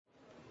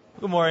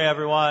Good morning,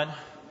 everyone.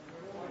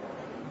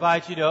 I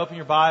invite you to open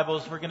your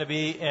Bibles. We're going to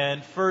be in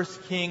 1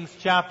 Kings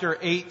chapter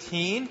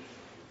 18,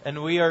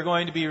 and we are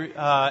going to be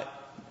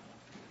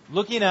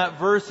looking at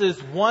verses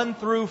 1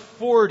 through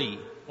 40.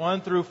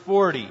 1 through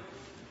 40.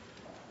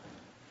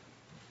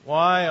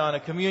 Why, on a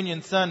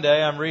communion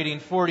Sunday, I'm reading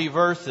 40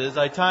 verses.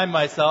 I timed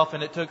myself,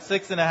 and it took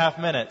 6.5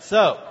 minutes.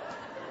 So,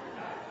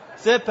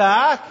 sit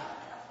back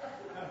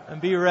and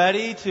be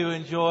ready to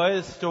enjoy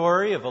the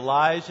story of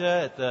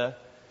Elijah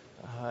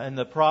and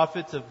the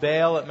prophets of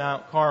Baal at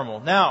Mount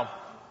Carmel. Now,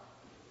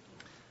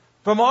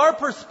 from our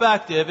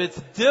perspective, it's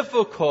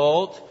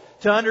difficult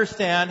to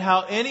understand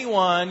how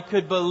anyone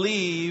could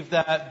believe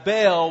that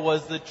Baal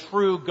was the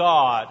true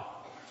God.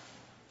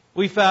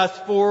 We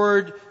fast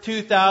forward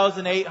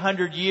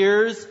 2,800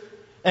 years,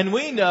 and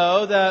we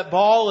know that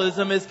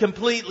Baalism is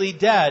completely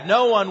dead.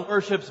 No one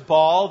worships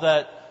Baal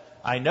that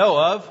I know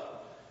of.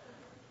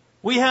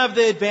 We have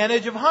the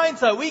advantage of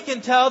hindsight. We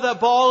can tell that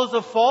Baal is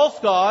a false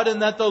god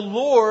and that the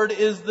Lord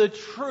is the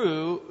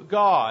true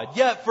God.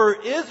 Yet for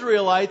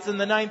Israelites in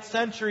the 9th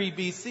century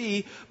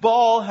BC,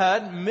 Baal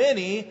had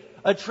many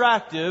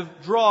attractive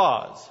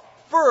draws.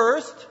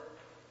 First,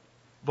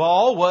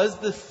 Baal was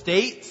the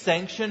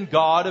state-sanctioned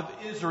god of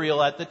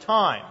Israel at the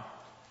time.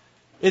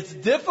 It's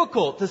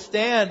difficult to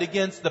stand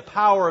against the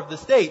power of the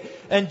state.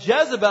 And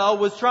Jezebel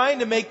was trying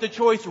to make the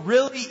choice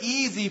really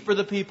easy for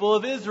the people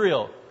of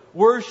Israel.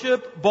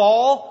 Worship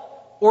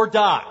Baal or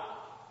die.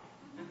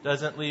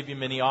 Doesn't leave you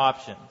many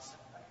options.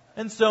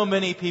 And so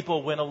many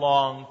people went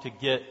along to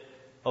get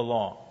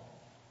along.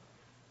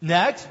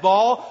 Next,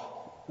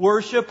 Baal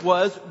worship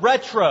was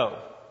retro,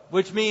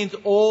 which means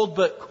old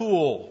but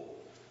cool.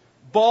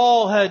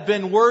 Baal had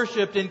been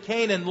worshipped in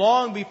Canaan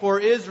long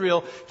before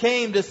Israel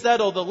came to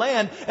settle the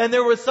land, and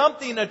there was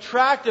something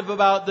attractive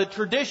about the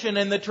tradition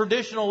and the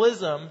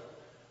traditionalism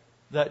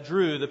that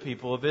drew the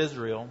people of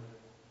Israel.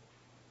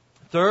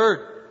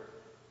 Third,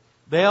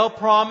 Baal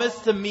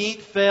promised to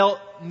meet felt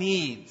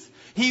needs.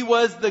 He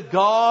was the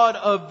god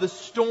of the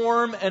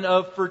storm and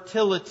of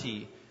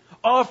fertility.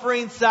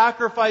 Offering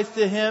sacrifice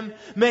to him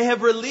may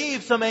have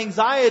relieved some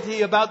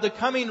anxiety about the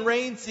coming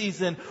rain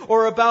season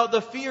or about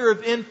the fear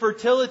of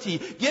infertility.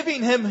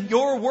 Giving him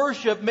your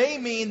worship may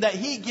mean that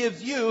he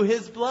gives you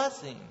his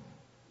blessing.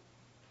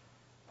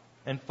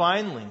 And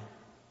finally,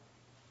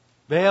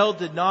 Baal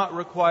did not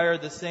require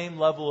the same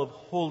level of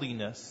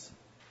holiness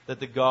that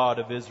the God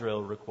of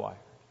Israel required.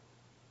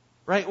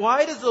 Right?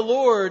 Why does the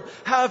Lord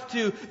have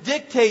to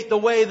dictate the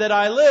way that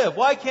I live?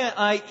 Why can't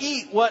I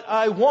eat what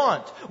I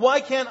want? Why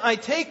can't I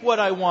take what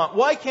I want?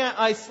 Why can't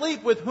I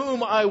sleep with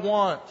whom I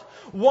want?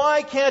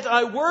 Why can't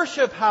I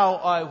worship how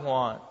I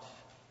want?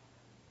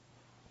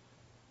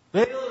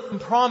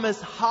 Baalism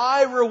promised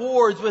high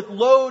rewards with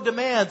low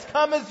demands.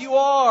 Come as you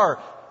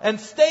are and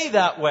stay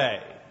that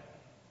way.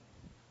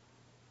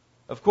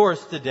 Of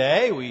course,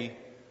 today we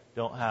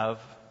don't have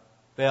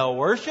Baal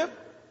worship.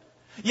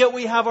 Yet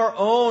we have our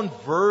own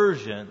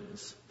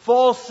versions,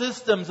 false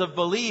systems of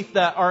belief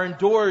that are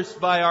endorsed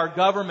by our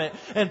government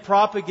and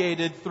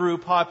propagated through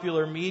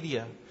popular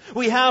media.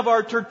 We have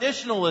our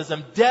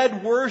traditionalism,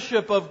 dead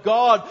worship of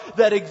God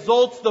that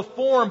exalts the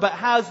form but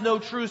has no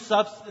true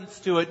substance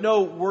to it,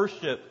 no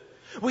worship.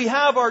 We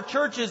have our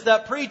churches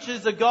that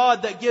preaches a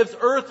God that gives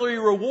earthly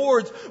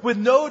rewards with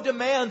no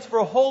demands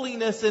for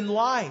holiness in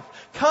life.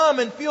 Come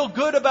and feel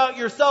good about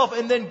yourself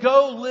and then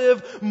go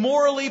live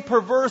morally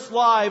perverse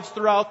lives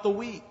throughout the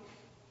week.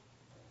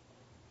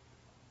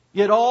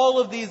 Yet all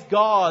of these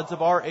gods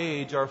of our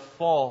age are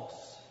false.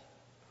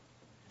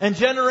 And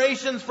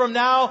generations from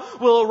now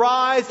will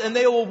arise and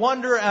they will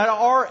wonder at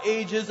our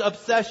age's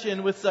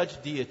obsession with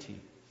such deity.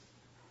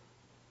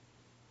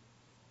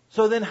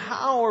 So then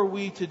how are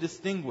we to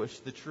distinguish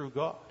the true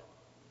God?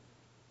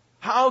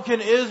 How can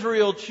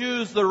Israel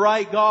choose the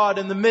right God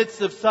in the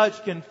midst of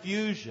such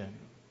confusion?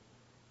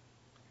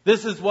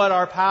 This is what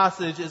our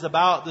passage is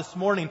about this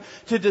morning,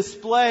 to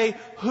display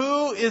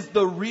who is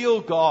the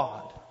real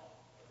God.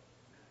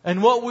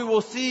 And what we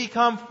will see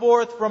come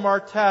forth from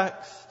our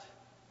text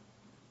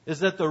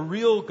is that the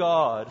real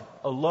God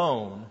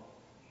alone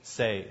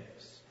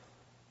saves.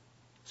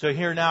 So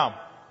hear now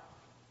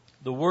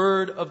the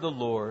word of the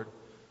Lord.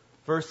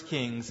 1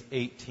 Kings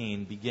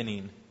 18,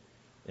 beginning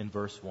in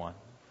verse 1.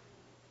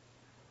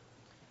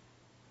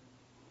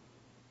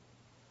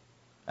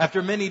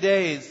 After many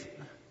days,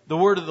 the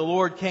word of the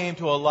Lord came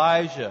to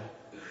Elijah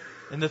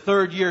in the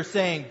 3rd year,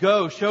 saying,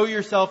 Go, show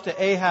yourself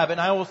to Ahab, and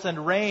I will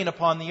send rain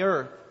upon the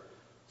earth.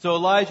 So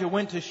Elijah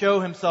went to show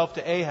himself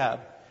to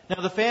Ahab.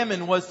 Now the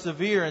famine was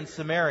severe in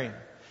Samaria.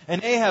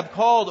 And Ahab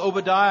called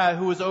Obadiah,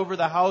 who was over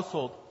the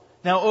household.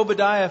 Now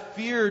Obadiah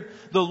feared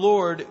the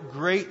Lord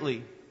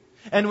greatly.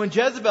 And when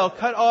Jezebel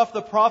cut off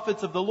the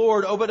prophets of the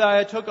Lord,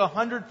 Obadiah took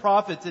 100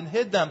 prophets and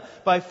hid them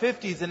by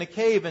 50s in a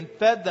cave and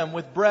fed them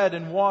with bread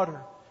and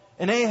water.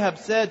 And Ahab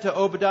said to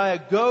Obadiah,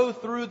 Go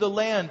through the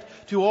land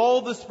to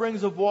all the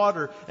springs of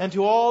water and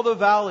to all the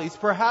valleys.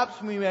 Perhaps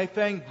we may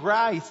find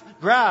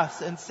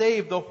grass and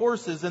save the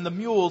horses and the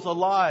mules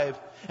alive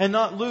and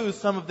not lose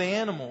some of the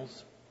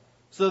animals.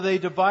 So they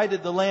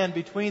divided the land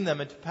between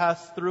them and to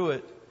pass through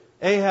it.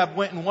 Ahab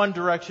went in one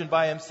direction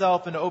by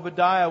himself, and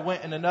Obadiah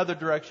went in another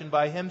direction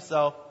by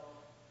himself.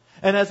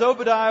 And as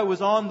Obadiah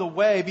was on the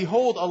way,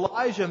 behold,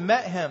 Elijah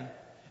met him.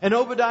 And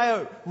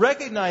Obadiah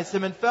recognized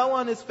him and fell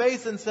on his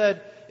face and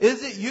said,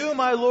 "Is it you,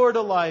 my lord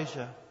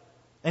Elijah?"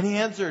 And he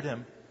answered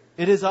him,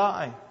 "It is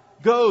I.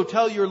 Go,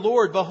 tell your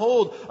Lord,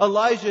 behold,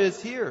 Elijah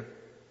is here."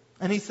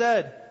 And he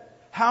said,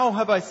 "How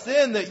have I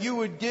sinned that you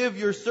would give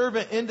your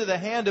servant into the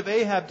hand of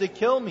Ahab to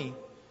kill me?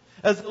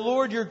 As the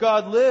Lord your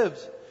God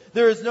lives,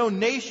 there is no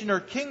nation or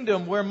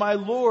kingdom where my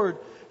Lord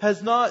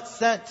has not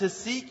sent to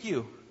seek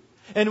you."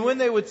 And when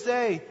they would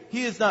say,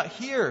 "He is not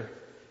here,"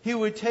 he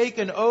would take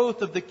an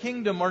oath of the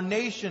kingdom or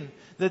nation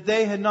that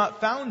they had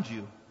not found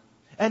you.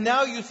 And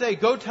now you say,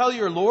 "Go tell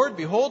your Lord,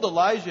 behold,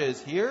 Elijah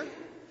is here."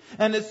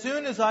 And as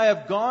soon as I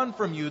have gone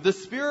from you, the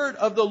Spirit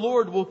of the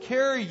Lord will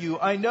carry you,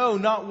 I know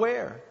not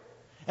where.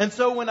 And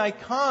so when I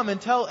come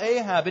and tell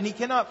Ahab, and he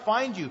cannot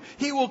find you,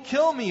 he will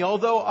kill me,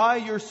 although I,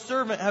 your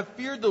servant, have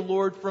feared the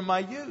Lord from my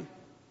youth.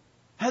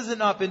 Has it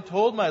not been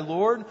told, my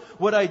Lord,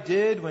 what I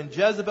did when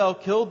Jezebel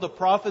killed the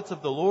prophets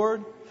of the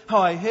Lord? How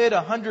I hid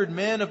 100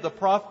 men of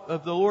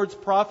the Lord's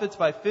prophets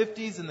by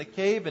 50s in the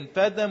cave and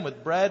fed them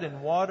with bread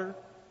and water?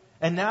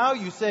 And now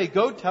you say,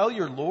 "Go tell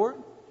your Lord,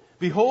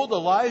 behold,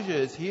 Elijah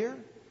is here,"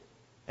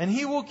 and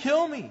he will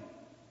kill me.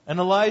 And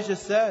Elijah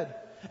said,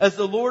 "As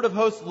the Lord of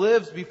hosts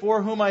lives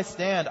before whom I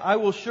stand, I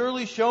will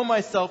surely show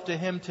myself to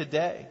him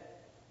today."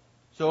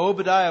 So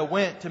Obadiah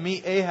went to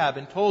meet Ahab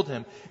and told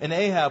him, and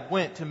Ahab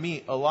went to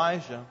meet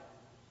Elijah.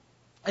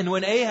 And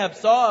when Ahab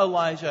saw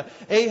Elijah,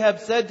 Ahab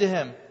said to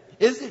him,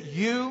 "Is it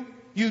you,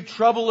 you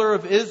troubler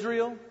of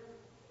Israel?"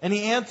 And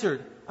he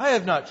answered, "I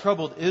have not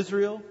troubled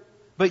Israel,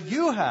 but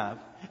you have,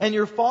 and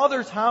your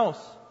father's house,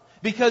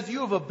 because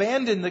you have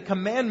abandoned the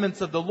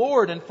commandments of the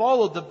Lord and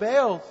followed the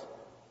Baals.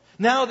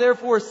 Now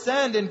therefore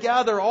send and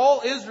gather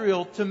all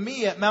Israel to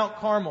me at Mount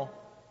Carmel."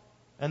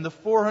 And the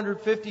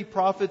 450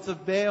 prophets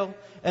of Baal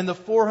and the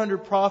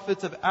 400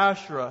 prophets of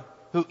Asherah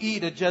who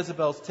eat at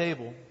Jezebel's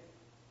table.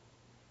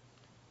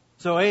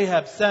 So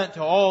Ahab sent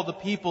to all the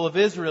people of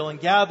Israel and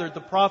gathered the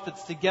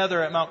prophets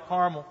together at Mount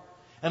Carmel.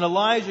 And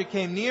Elijah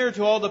came near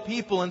to all the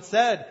people and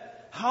said,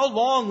 "How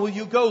long will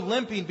you go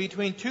limping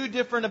between two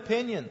different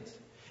opinions?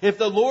 If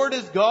the Lord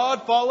is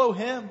God, follow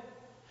him.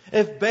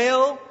 If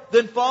Baal,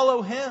 then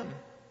follow him."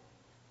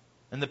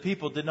 And the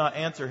people did not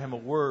answer him a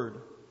word.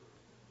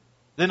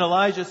 Then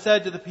Elijah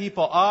said to the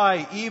people,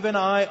 "I, even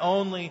I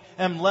only,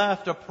 am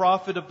left a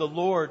prophet of the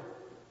Lord.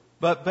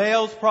 But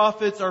Baal's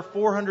prophets are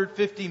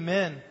 450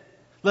 men.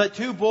 Let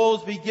 2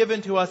 bulls be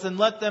given to us, and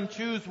let them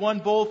choose 1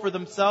 bull for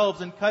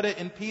themselves, and cut it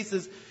in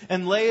pieces,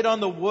 and lay it on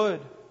the wood,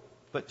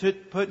 but to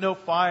put no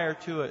fire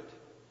to it.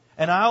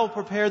 And I will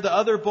prepare the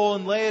other bull,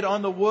 and lay it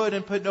on the wood,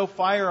 and put no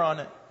fire on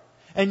it.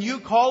 And you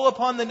call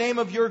upon the name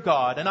of your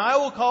God, and I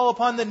will call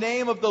upon the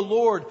name of the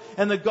Lord,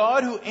 and the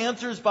God who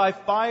answers by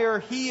fire,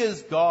 He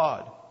is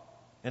God."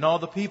 And all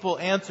the people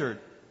answered,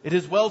 "It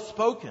is well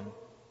spoken."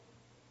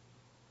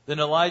 Then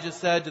Elijah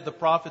said to the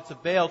prophets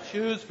of Baal,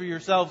 "Choose for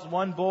yourselves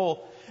 1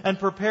 bull, and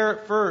prepare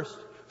it first,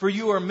 for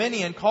you are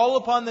many, and call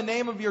upon the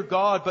name of your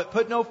God, but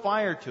put no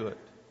fire to it."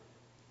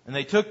 And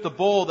they took the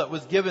bull that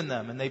was given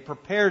them, and they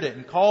prepared it,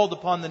 and called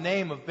upon the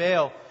name of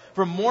Baal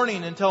from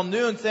morning until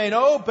noon, saying,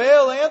 "O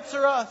Baal,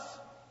 answer us."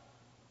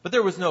 But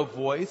there was no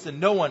voice, and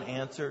no one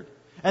answered.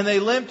 And they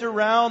limped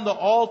around the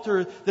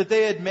altar that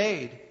they had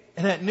made.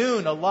 And at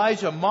noon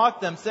Elijah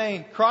mocked them,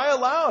 saying, "Cry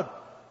aloud,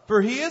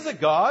 for he is a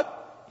god.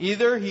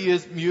 Either he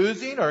is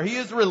musing, or he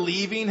is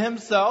relieving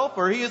himself,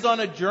 or he is on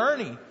a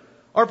journey,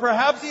 or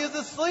perhaps he is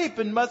asleep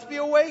and must be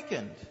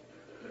awakened."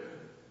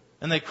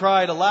 And they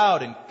cried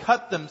aloud and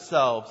cut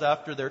themselves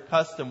after their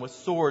custom with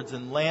swords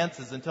and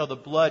lances until the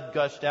blood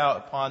gushed out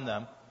upon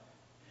them.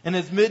 And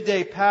as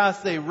midday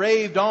passed, they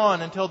raved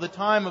on until the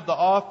time of the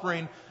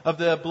offering of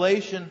the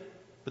oblation.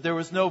 But there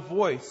was no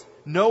voice.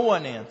 No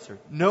one answered.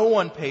 No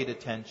one paid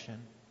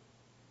attention.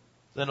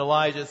 Then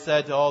Elijah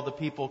said to all the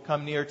people,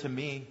 "Come near to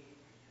me."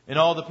 And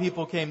all the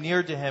people came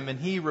near to him, and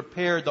he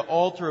repaired the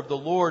altar of the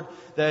Lord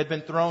that had been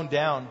thrown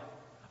down.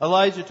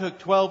 Elijah took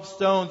 12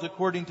 stones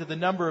according to the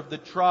number of the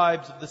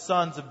tribes of the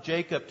sons of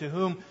Jacob, to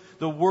whom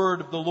the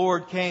word of the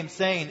Lord came,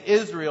 saying,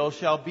 "Israel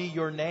shall be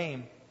your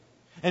name."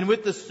 And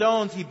with the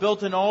stones he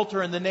built an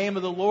altar in the name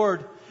of the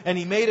Lord, and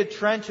he made a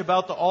trench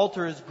about the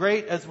altar as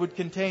great as would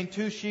contain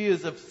 2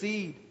 sheas of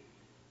seed.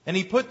 And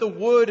he put the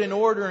wood in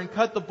order and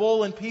cut the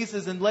bull in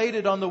pieces and laid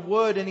it on the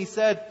wood. And he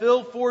said,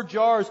 "Fill 4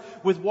 jars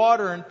with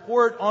water and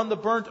pour it on the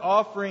burnt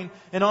offering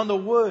and on the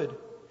wood."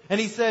 And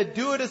he said,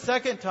 "Do it a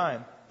second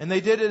time." And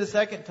they did it a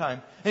second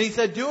time. And he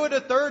said, "Do it a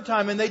third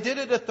time." And they did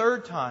it a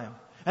third time.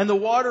 And the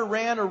water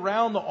ran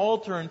around the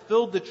altar and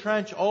filled the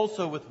trench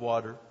also with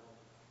water.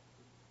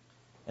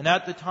 And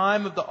at the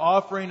time of the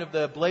offering of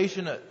the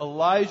oblation,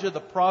 Elijah the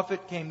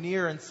prophet came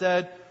near and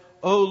said,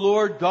 "O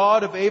Lord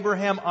God of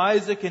Abraham,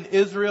 Isaac, and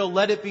Israel,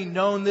 let it be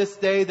known this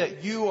day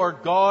that you are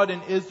God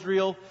in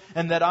Israel,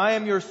 and that I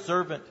am your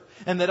servant,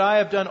 and that I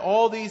have done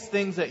all these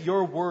things at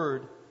your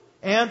word.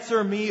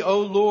 Answer me,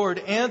 O Lord,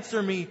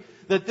 answer me,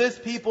 that this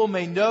people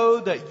may know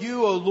that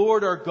you, O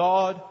Lord, are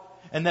God,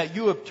 and that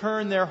you have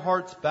turned their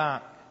hearts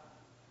back.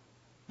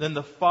 Then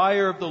the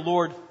fire of the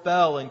Lord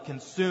fell and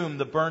consumed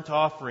the burnt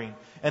offering,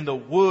 and the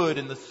wood,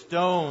 and the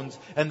stones,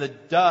 and the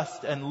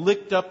dust, and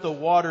licked up the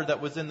water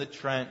that was in the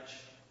trench.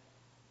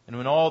 And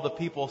when all the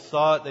people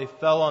saw it, they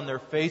fell on their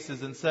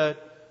faces and said,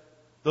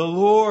 The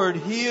Lord,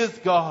 He is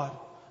God.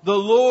 The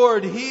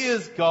Lord, He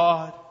is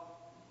God.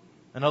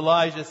 And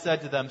Elijah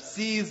said to them,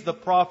 Seize the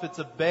prophets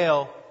of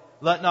Baal.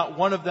 Let not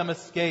one of them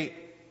escape.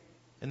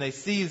 And they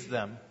seized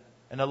them.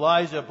 And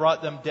Elijah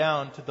brought them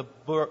down to the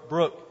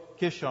brook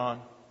Kishon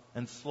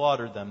and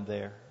slaughtered them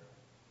there.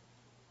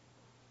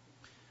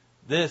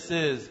 This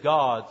is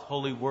God's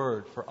holy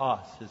word for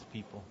us, His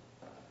people.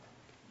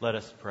 Let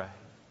us pray.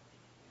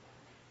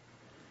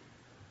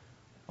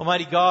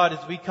 Almighty God,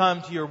 as we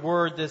come to your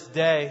word this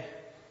day,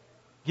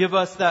 give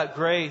us that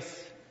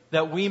grace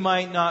that we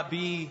might not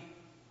be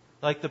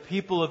like the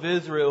people of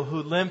Israel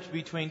who limped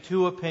between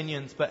two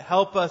opinions, but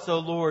help us, O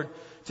Lord,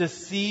 to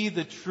see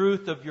the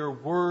truth of your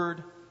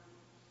word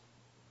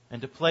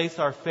and to place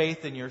our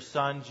faith in your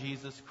Son,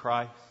 Jesus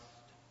Christ,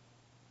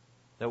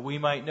 that we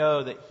might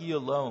know that He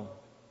alone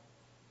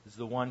is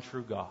the one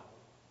true God.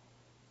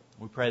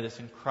 We pray this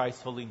in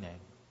Christ's holy name.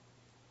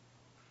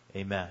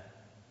 Amen.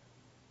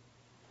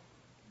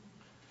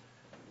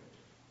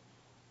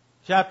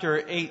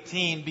 Chapter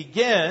 18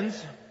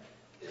 begins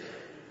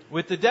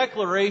with the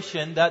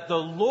declaration that the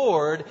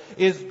Lord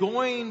is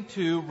going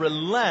to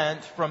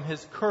relent from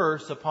His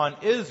curse upon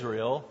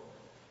Israel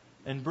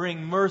and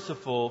bring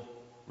merciful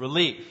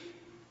relief.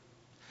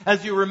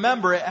 As you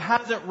remember, it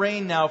hasn't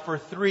rained now for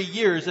 3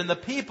 years, and the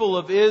people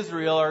of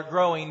Israel are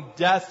growing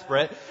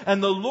desperate,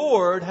 and the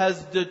Lord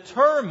has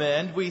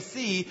determined, we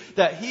see,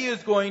 that He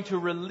is going to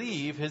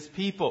relieve His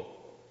people.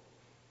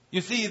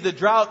 You see, the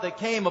drought that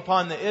came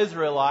upon the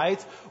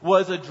Israelites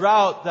was a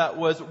drought that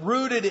was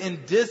rooted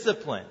in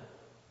discipline.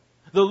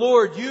 The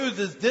Lord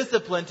uses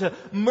discipline to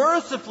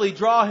mercifully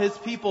draw His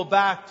people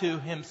back to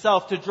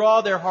Himself, to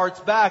draw their hearts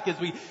back, as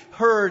we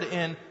heard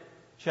in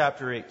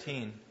chapter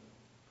 18.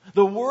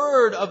 The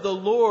word of the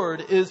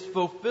Lord is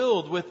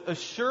fulfilled with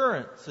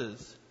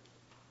assurances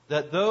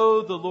that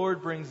though the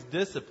Lord brings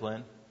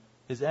discipline,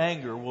 His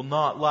anger will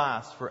not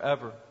last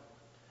forever.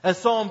 As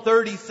Psalm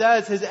 30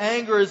 says, His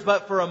anger is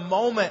but for a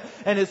moment,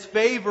 and His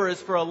favor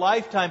is for a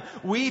lifetime.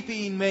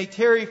 Weeping may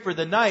tarry for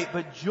the night,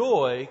 but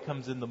joy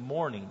comes in the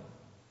morning.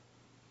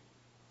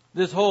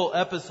 This whole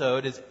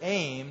episode is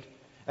aimed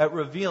at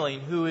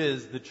revealing who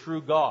is the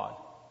true God.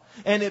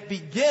 And it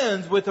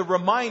begins with a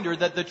reminder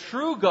that the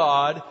true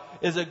God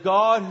is a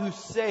God who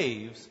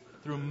saves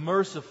through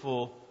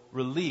merciful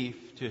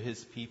relief to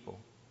His people.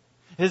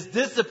 His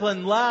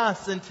discipline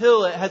lasts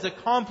until it has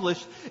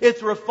accomplished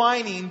its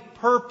refining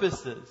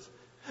purposes.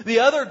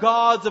 The other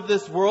gods of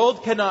this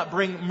world cannot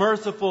bring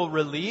merciful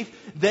relief.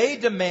 They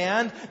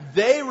demand,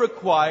 they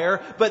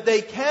require, but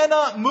they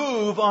cannot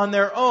move on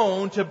their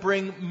own to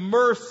bring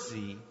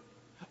mercy.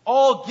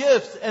 All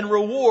gifts and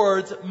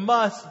rewards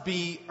must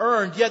be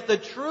earned. Yet the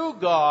true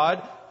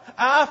God,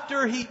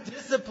 after He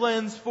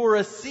disciplines for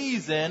a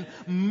season,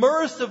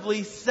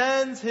 mercifully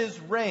sends His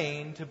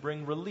rain to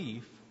bring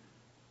relief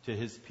to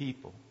His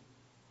people.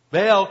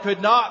 Baal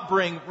could not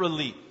bring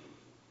relief,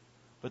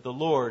 but the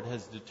Lord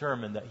has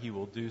determined that He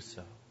will do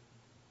so.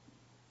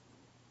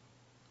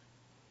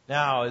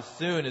 Now, as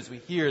soon as we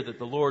hear that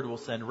the Lord will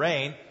send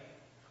rain,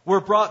 we're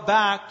brought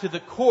back to the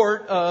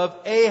court of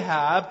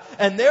Ahab,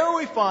 and there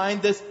we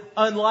find this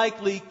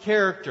unlikely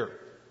character.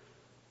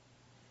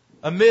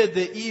 Amid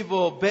the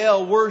evil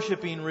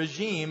Baal-worshipping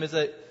regime is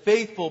a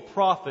faithful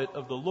prophet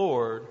of the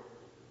Lord,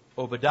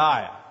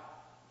 Obadiah.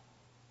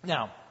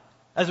 Now,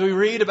 as we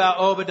read about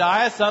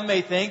Obadiah, some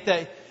may think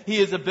that he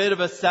is a bit of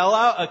a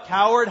sellout, a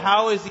coward.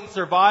 How has he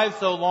survived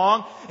so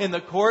long in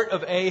the court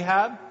of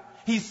Ahab?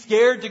 He's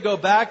scared to go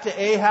back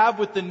to Ahab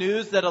with the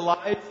news that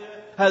Elijah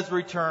has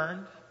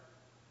returned.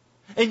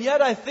 And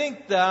yet I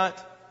think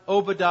that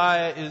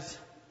Obadiah is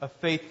a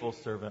faithful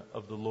servant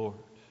of the Lord.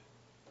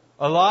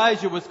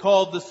 Elijah was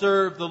called to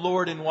serve the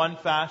Lord in one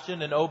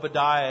fashion and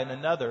Obadiah in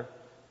another.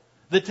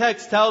 The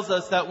text tells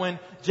us that when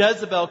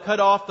Jezebel cut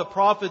off the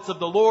prophets of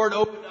the Lord,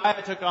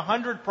 Obadiah took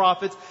 100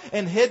 prophets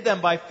and hid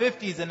them by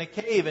 50s in a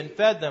cave and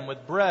fed them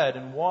with bread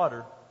and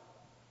water.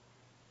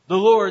 The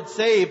Lord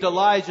saved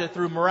Elijah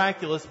through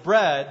miraculous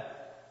bread,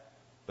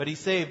 but He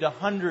saved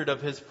 100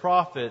 of His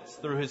prophets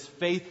through His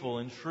faithful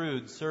and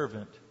shrewd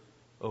servant,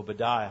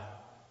 Obadiah.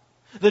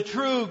 The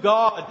true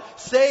God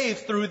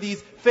saves through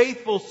these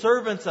faithful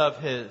servants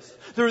of His,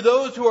 through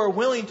those who are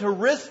willing to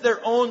risk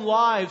their own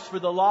lives for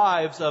the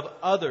lives of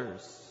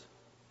others.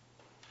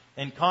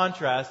 In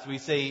contrast, we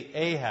say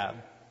Ahab.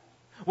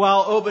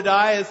 While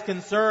Obadiah's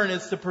concern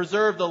is to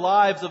preserve the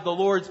lives of the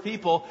Lord's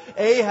people,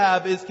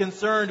 Ahab is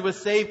concerned with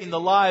saving the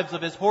lives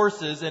of his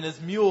horses and his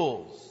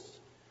mules.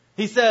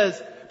 He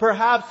says,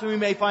 perhaps we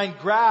may find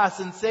grass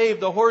and save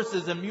the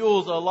horses and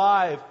mules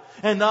alive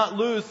and not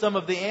lose some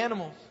of the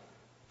animals.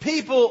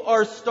 People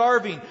are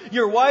starving.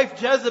 Your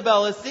wife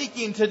Jezebel is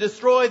seeking to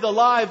destroy the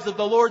lives of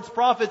the Lord's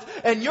prophets,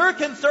 and you're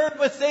concerned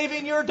with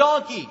saving your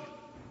donkey.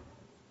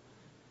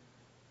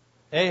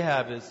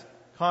 Ahab is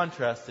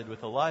contrasted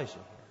with Elijah.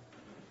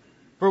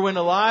 For when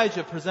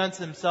Elijah presents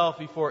himself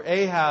before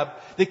Ahab,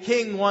 the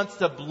king wants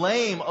to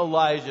blame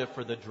Elijah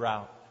for the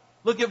drought.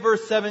 Look at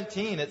verse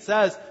 17. It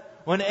says,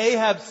 when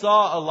Ahab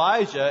saw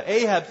Elijah,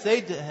 Ahab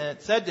said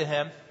to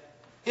him,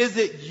 "Is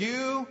it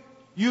you,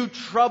 you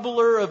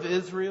troubler of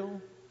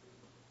Israel?"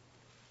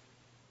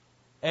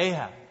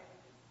 Ahab,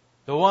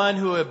 the one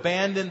who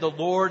abandoned the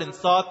Lord and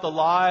sought the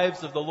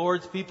lives of the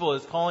Lord's people,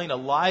 is calling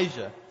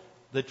Elijah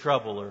the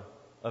troubler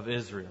of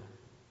Israel.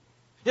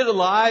 Yet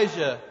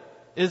Elijah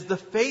is the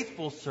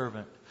faithful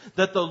servant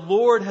that the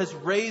Lord has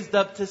raised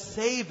up to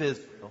save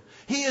Israel.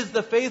 He is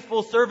the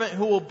faithful servant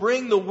who will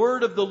bring the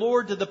word of the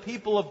Lord to the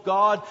people of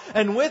God,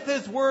 and with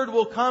his word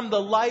will come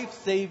the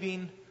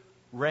life-saving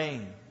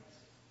rains.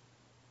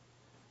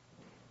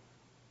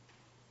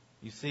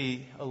 You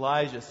see,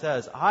 Elijah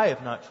says, "I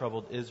have not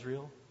troubled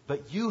Israel,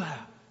 but you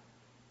have,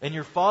 and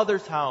your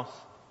father's house,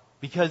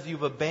 because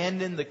you've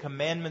abandoned the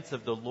commandments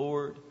of the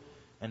Lord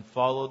and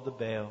followed the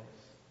Baals."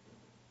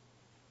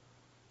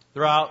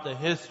 Throughout the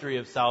history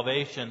of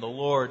salvation, the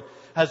Lord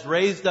has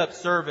raised up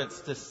servants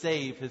to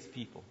save his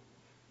people.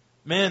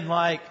 Men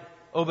like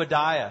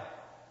Obadiah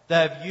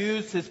that have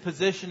used his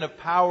position of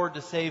power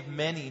to save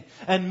many,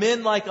 and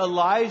men like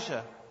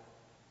Elijah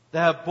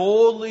that have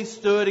boldly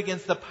stood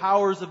against the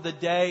powers of the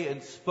day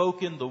and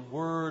spoken the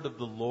word of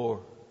the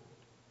Lord.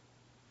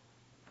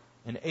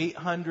 And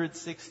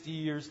 860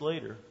 years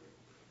later,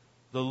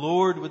 the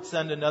Lord would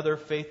send another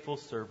faithful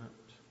servant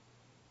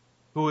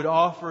who would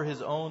offer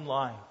his own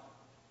life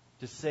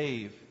to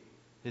save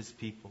his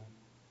people.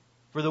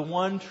 For the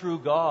one true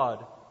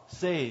God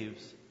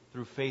saves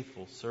through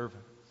faithful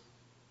servants.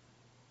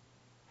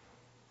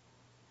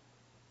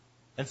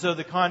 And so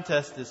the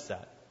contest is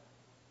set.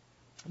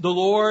 The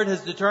Lord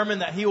has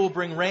determined that he will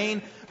bring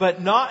rain,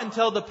 but not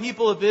until the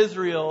people of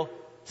Israel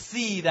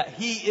see that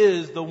he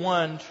is the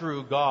one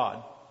true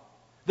God.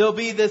 There'll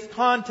be this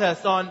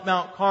contest on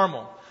Mount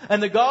Carmel,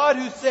 and the God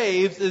who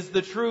saves is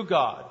the true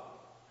God.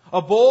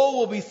 A bull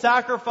will be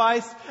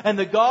sacrificed, and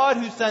the God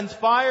who sends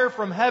fire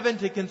from heaven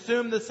to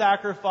consume the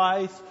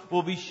sacrifice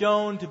will be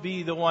shown to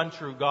be the one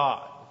true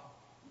God.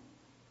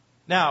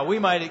 Now, we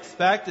might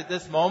expect at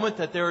this moment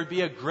that there would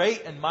be a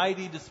great and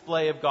mighty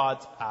display of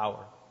God's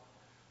power.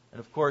 And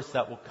of course,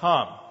 that will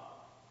come.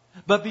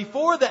 But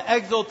before the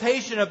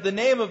exaltation of the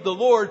name of the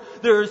Lord,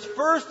 there is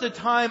first a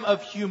time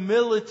of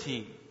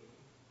humility.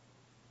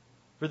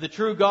 For the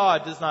true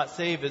God does not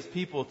save his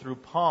people through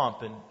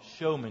pomp and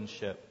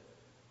showmanship.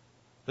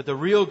 But the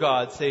real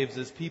God saves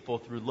his people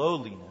through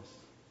lowliness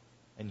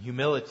and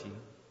humility.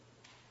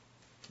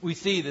 We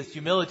see this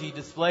humility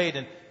displayed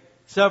in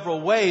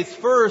several ways.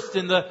 First,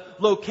 in the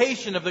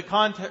location of the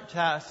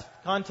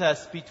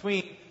contest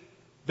between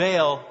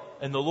Baal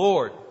and the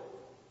Lord.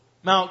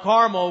 Mount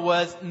Carmel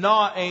was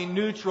not a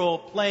neutral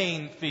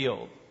playing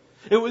field.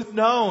 It was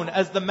known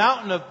as the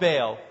Mountain of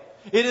Baal.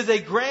 It is a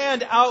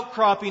grand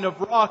outcropping of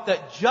rock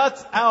that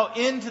juts out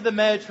into the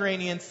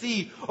Mediterranean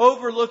Sea,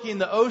 overlooking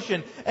the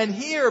ocean. And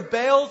here,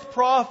 Baal's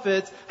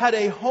prophets had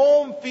a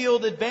home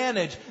field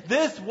advantage.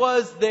 This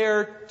was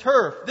their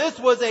turf. This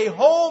was a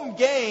home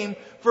game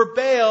for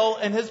Baal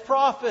and his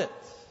prophets.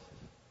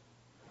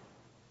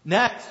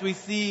 Next, we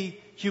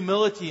see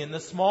humility in the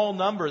small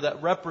number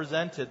that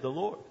represented the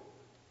Lord.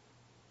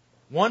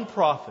 One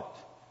prophet,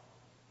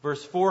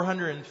 verse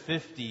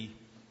 450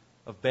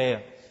 of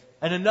Baal.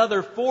 And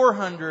another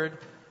 400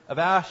 of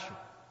Asherah.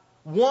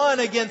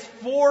 One against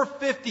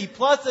 450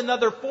 plus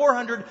another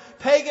 400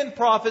 pagan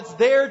prophets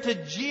there to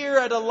jeer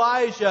at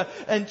Elijah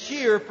and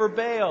cheer for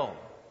Baal.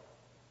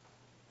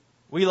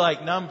 We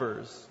like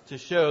numbers to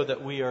show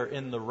that we are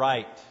in the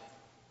right.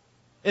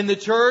 In the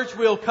church,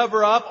 we'll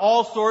cover up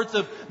all sorts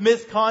of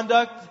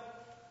misconduct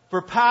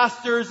for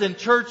pastors and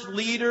church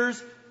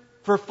leaders,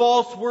 for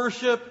false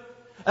worship,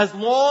 as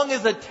long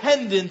as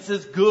attendance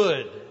is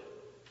good.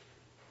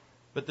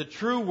 But the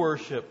true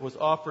worship was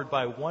offered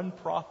by one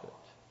prophet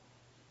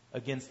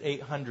against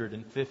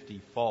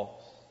 850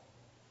 false.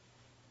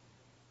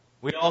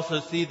 We also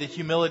see the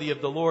humility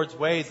of the Lord's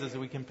ways as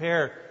we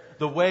compare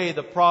the way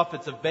the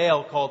prophets of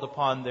Baal called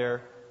upon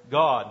their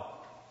God.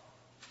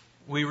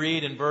 We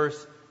read in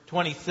verse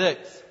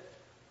 26,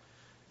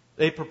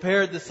 they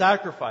prepared the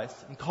sacrifice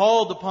and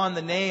called upon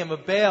the name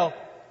of Baal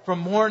from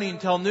morning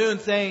till noon,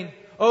 saying,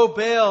 "O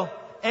Baal,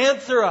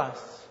 answer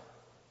us."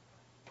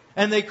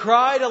 And they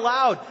cried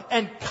aloud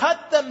and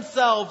cut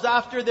themselves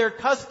after their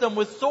custom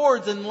with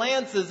swords and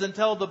lances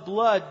until the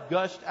blood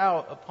gushed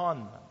out upon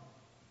them.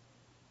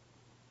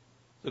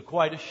 So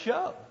quite a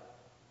show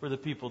for the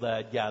people that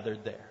had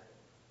gathered there.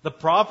 The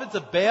prophets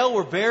of Baal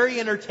were very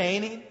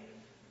entertaining,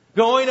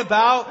 going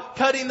about,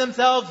 cutting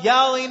themselves,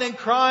 yelling and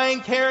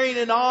crying, carrying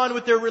it on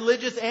with their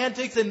religious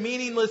antics and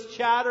meaningless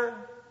chatter.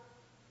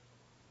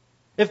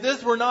 If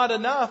this were not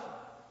enough,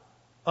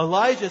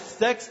 Elijah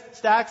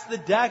stacks the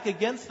deck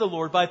against the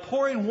Lord by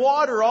pouring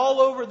water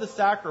all over the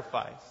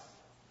sacrifice.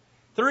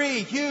 3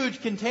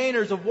 huge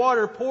containers of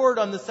water poured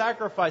on the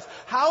sacrifice.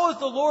 How is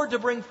the Lord to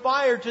bring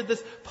fire to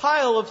this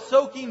pile of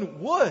soaking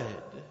wood?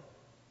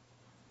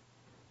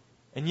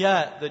 And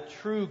yet, the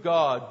true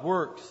God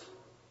works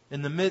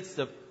in the midst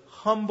of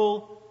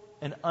humble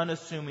and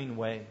unassuming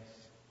ways.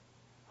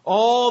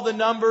 All the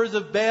numbers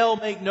of Baal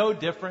make no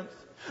difference.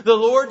 The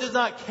Lord does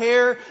not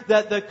care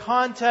that the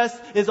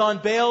contest is on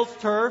Baal's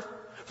turf,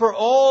 for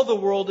all the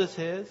world is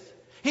His.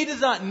 He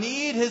does not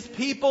need His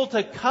people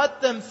to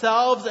cut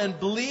themselves and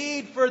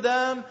bleed for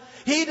them.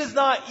 He does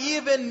not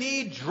even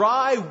need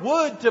dry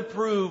wood to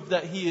prove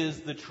that He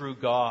is the true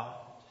God.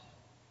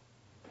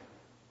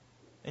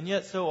 And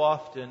yet so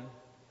often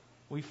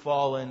we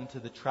fall into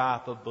the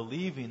trap of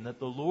believing that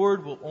the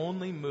Lord will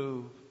only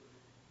move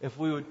if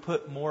we would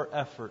put more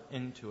effort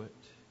into it.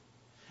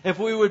 If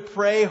we would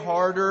pray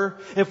harder,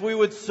 if we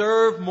would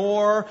serve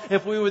more,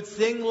 if we would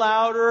sing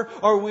louder,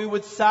 or we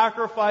would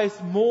sacrifice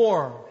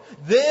more,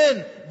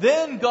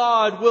 then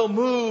God will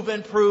move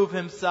and prove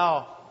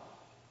Himself.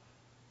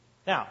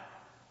 Now,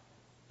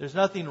 there's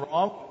nothing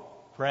wrong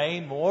with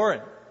praying more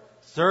and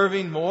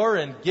serving more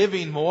and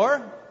giving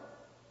more.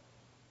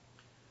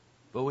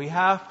 But we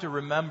have to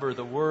remember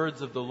the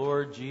words of the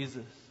Lord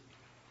Jesus.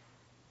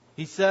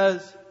 He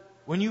says,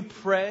 when you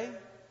pray,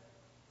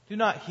 do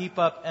not heap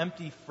up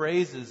empty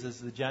phrases as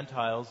the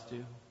Gentiles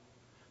do,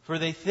 for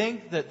they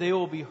think that they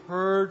will be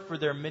heard for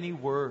their many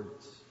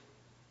words.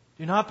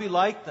 Do not be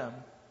like them,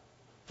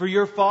 for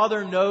your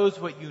Father knows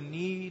what you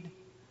need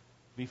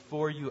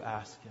before you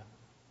ask Him.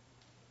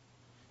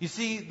 You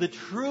see, the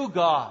true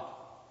God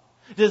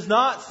does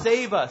not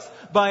save us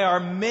by our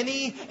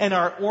many and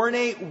our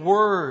ornate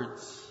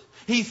words.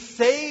 He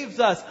saves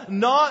us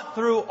not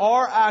through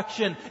our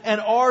action and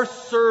our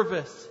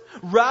service.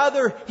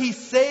 Rather, He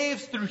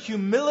saves through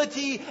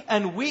humility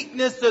and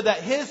weakness so that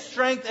His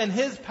strength and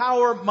His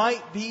power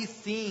might be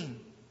seen.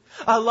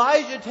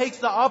 Elijah takes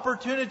the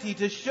opportunity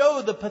to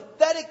show the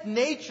pathetic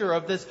nature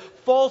of this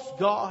false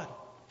god.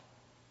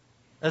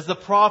 As the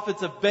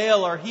prophets of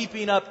Baal are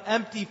heaping up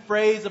empty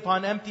phrase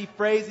upon empty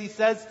phrase, he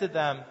says to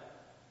them,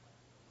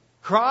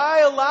 "Cry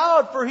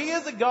aloud, for he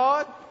is a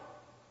god.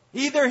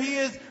 Either he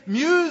is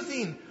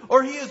musing,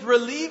 or he is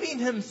relieving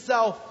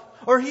himself,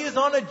 or he is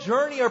on a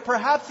journey, or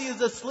perhaps he is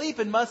asleep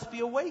and must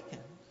be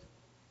awakened."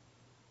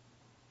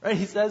 Right?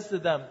 He says to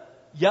them,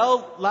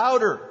 yell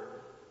louder.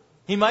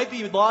 He might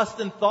be lost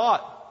in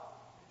thought.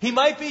 He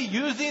might be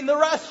using the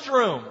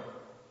restroom.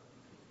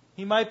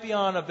 He might be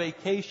on a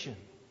vacation.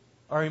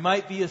 Or he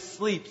might be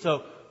asleep.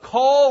 So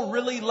call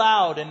really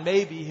loud and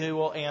maybe He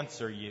will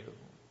answer you.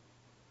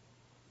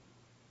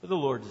 But the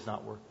Lord does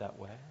not work that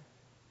way.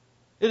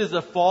 It is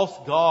a false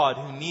god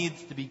who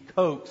needs to be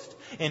coaxed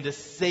into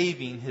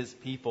saving His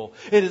people.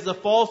 It is a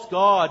false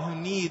god who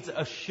needs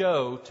a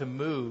show to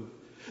move.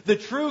 The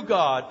true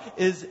God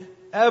is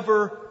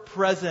ever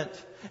present,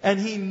 and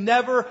He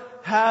never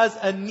has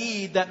a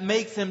need that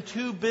makes Him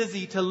too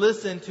busy to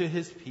listen to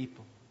His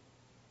people.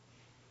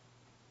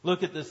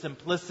 Look at the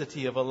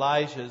simplicity of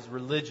Elijah's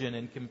religion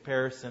in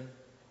comparison.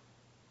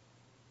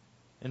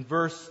 In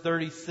verse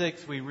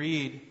 36 we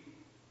read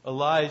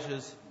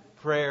Elijah's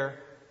prayer.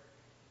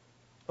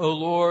 "O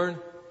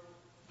Lord,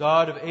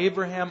 God of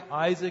Abraham,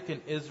 Isaac,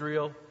 and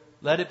Israel,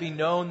 let it be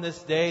known this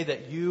day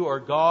that You are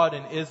God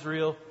in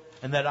Israel,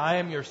 and that I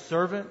am Your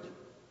servant,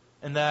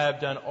 and that I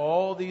have done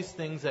all these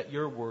things at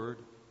Your word.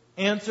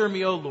 Answer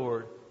me, O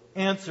Lord,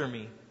 answer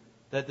me,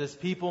 that this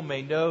people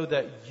may know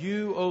that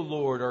You, O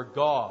Lord, are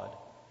God,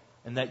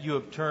 and that You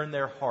have turned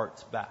their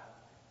hearts back."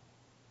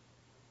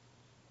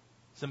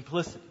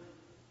 Simplicity,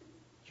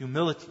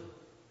 humility,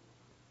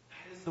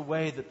 that is the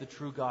way that the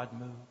true God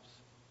moves.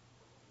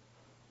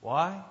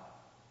 Why?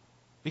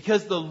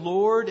 Because the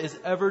Lord is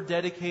ever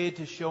dedicated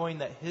to showing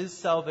that His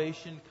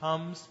salvation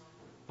comes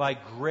by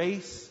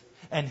grace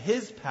and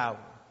His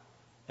power,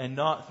 and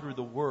not through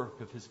the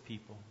work of His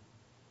people.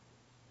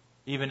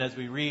 Even as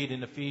we read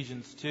in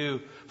Ephesians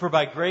 2, "For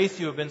by grace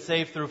you have been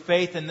saved through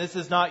faith, and this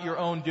is not your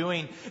own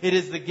doing. It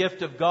is the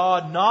gift of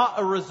God, not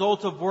a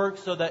result of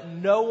works, so that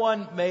no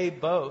one may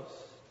boast."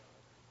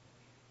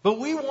 But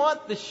we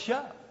want the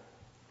show.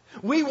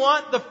 We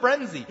want the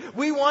frenzy.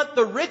 We want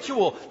the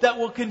ritual that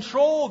will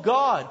control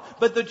God.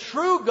 But the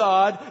true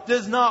God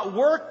does not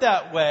work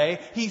that way.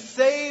 He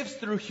saves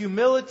through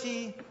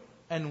humility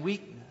and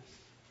weakness.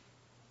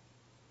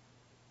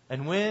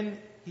 And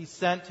when He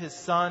sent His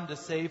Son to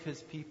save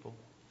His people,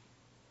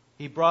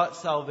 He brought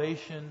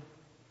salvation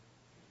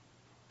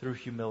through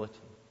humility.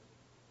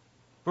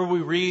 For we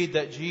read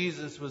that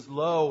Jesus was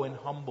low and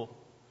humble.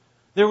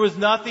 There was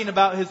nothing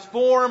about His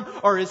form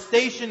or His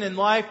station in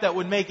life that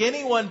would make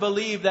anyone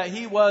believe that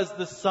He was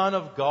the Son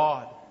of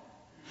God.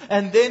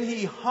 And then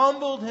He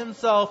humbled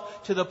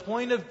Himself to the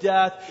point of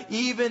death,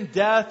 even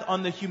death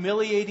on the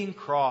humiliating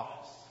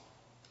cross.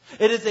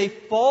 It is a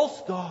false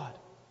God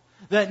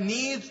that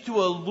needs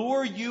to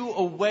allure you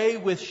away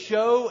with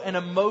show and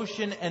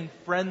emotion and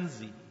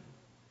frenzy.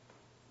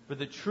 For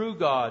the true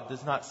God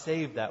does not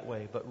save that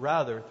way, but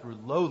rather through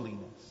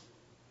lowliness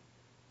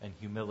and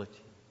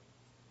humility.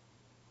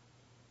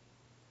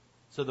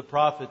 So the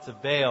prophets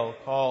of Baal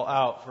call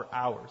out for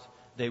hours.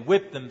 They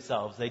whip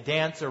themselves. They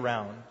dance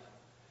around.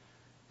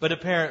 But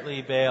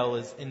apparently Baal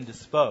is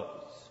indisposed.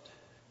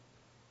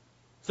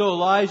 So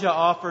Elijah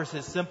offers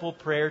his simple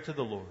prayer to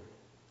the Lord.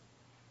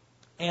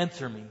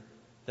 Answer me,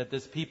 that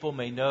this people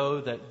may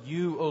know that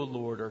you, O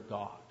Lord, are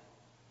God.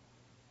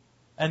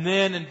 And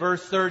then in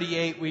verse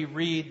 38 we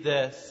read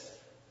this.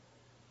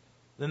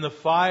 Then the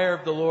fire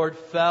of the Lord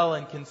fell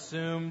and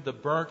consumed the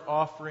burnt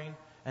offering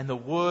and the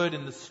wood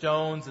and the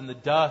stones and the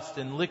dust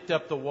and licked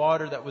up the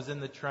water that was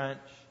in the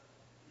trench.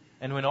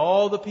 And when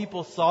all the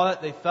people saw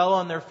it, they fell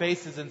on their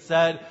faces and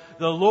said,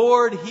 "The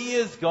Lord, He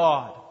is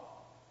God.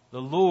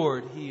 The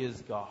Lord, He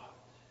is God."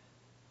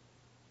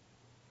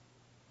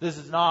 This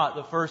is not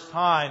the first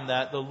time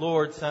that the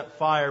Lord sent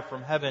fire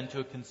from heaven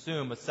to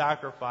consume a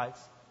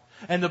sacrifice.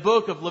 In the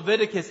book of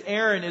Leviticus,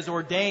 Aaron is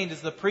ordained as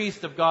the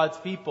priest of God's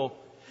people.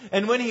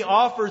 And when he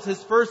offers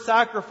his first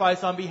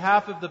sacrifice on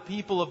behalf of the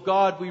people of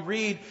God, we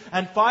read,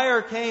 "And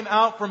fire came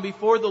out from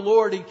before the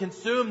Lord and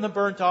consumed the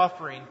burnt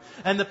offering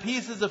and the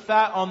pieces of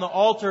fat on the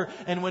altar.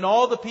 And when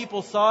all the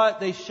people saw it,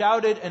 they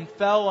shouted and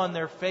fell on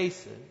their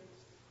faces."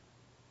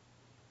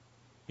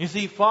 You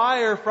see,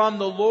 fire from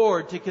the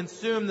Lord to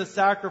consume the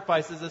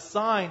sacrifice is a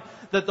sign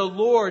that the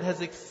Lord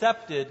has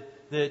accepted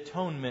the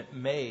atonement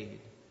made.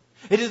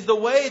 It is the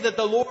way that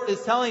the Lord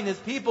is telling His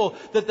people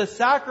that the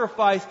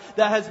sacrifice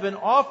that has been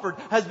offered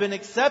has been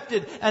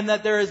accepted and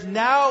that there is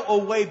now a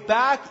way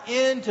back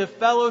into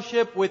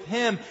fellowship with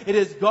Him. It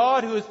is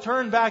God who has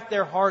turned back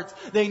their hearts.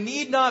 They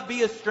need not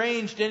be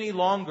estranged any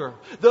longer.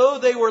 Though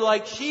they were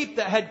like sheep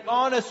that had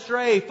gone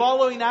astray,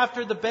 following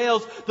after the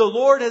Baals, the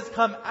Lord has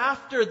come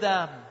after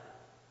them.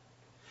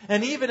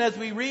 And even as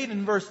we read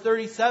in verse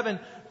 37,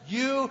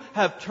 "You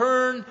have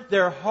turned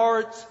their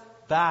hearts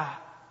back."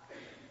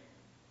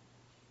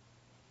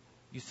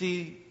 You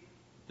see,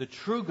 the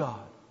true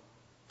God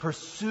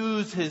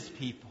pursues His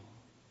people.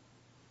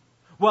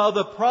 While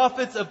the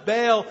prophets of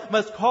Baal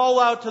must call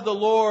out to the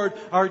Lord,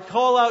 or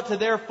call out to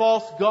their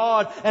false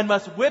god, and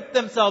must whip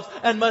themselves,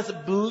 and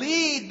must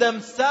bleed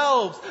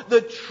themselves, the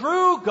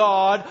true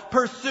God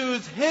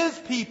pursues His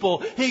people.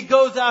 He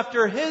goes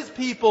after His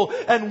people.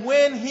 And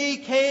when He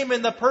came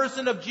in the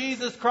person of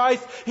Jesus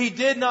Christ, He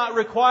did not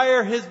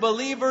require His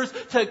believers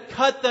to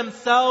cut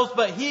themselves,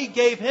 but He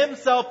gave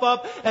Himself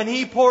up, and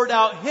He poured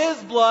out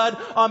His blood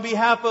on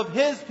behalf of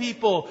His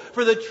people.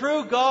 For the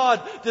true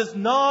God does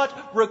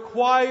not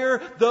require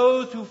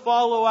those who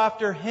follow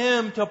after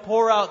Him to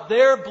pour out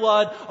their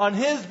blood on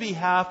His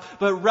behalf,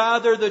 but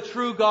rather the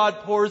true God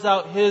pours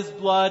out His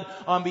blood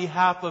on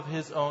behalf of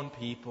His own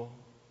people.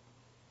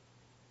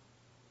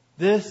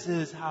 This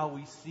is how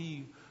we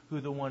see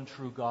who the one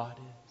true God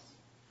is.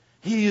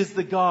 He is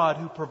the God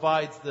who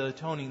provides the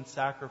atoning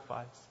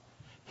sacrifice.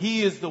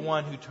 He is the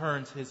one who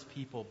turns His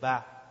people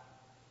back.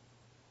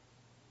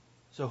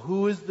 So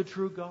who is the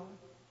true God?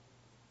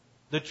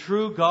 The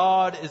true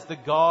God is the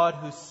God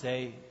who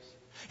saves.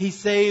 He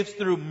saves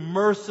through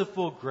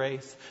merciful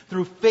grace,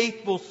 through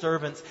faithful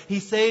servants. He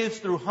saves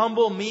through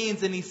humble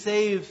means, and He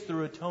saves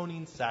through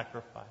atoning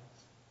sacrifice.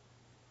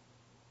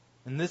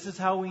 And this is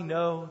how we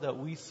know that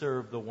we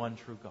serve the one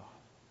true God.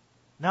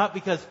 Not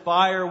because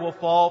fire will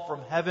fall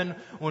from heaven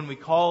when we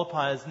call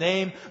upon His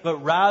name,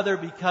 but rather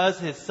because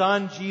His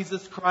Son,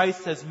 Jesus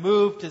Christ, has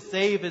moved to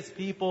save His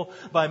people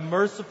by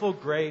merciful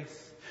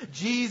grace.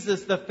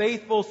 Jesus, the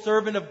faithful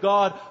servant of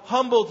God,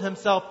 humbled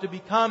Himself to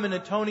become an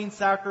atoning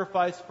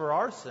sacrifice for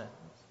our sins,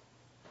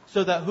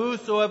 so that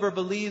whosoever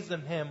believes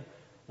in Him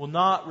will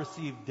not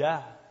receive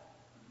death,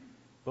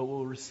 but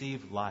will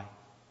receive life.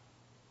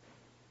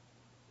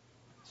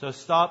 So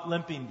stop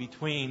limping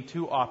between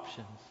two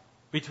options,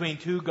 between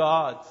two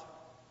gods.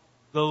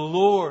 The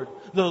Lord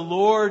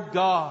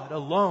God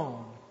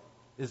alone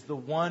is the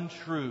one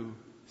true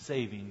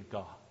saving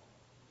God.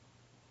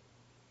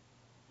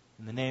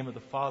 In the name of the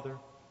Father,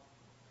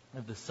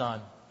 of the Son,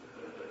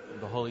 and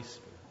of the Holy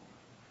Spirit.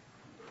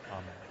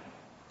 Amen.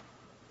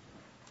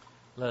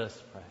 Let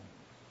us pray.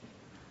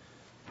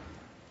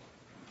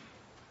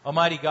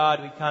 Almighty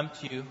God, we come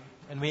to You,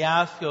 and we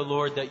ask, O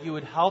Lord, that You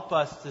would help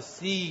us to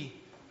see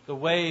the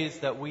ways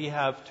that we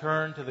have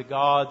turned to the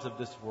gods of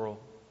this world.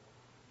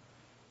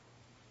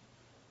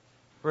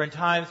 For in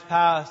times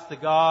past,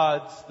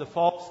 the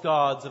false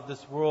gods of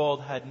this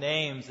world had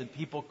names, and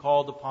people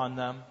called upon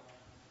them.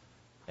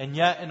 And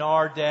yet in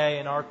our day,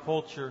 in our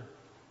culture,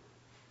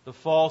 the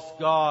false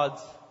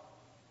gods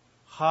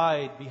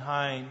hide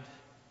behind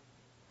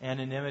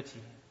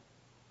anonymity,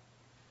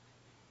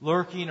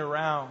 lurking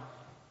around,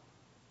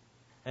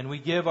 and we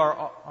give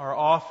our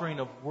offering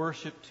of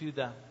worship to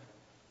them.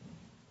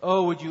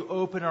 Oh, would You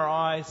open our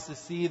eyes to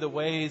see the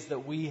ways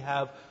that we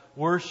have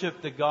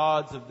worshipped the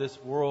gods of this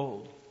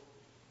world,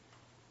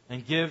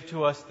 and give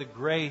to us the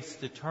grace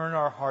to turn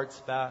our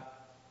hearts back,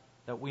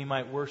 that we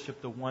might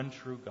worship the one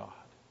true God.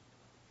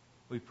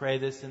 We pray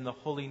this in the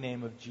holy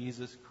name of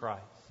Jesus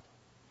Christ.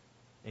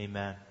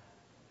 Amen.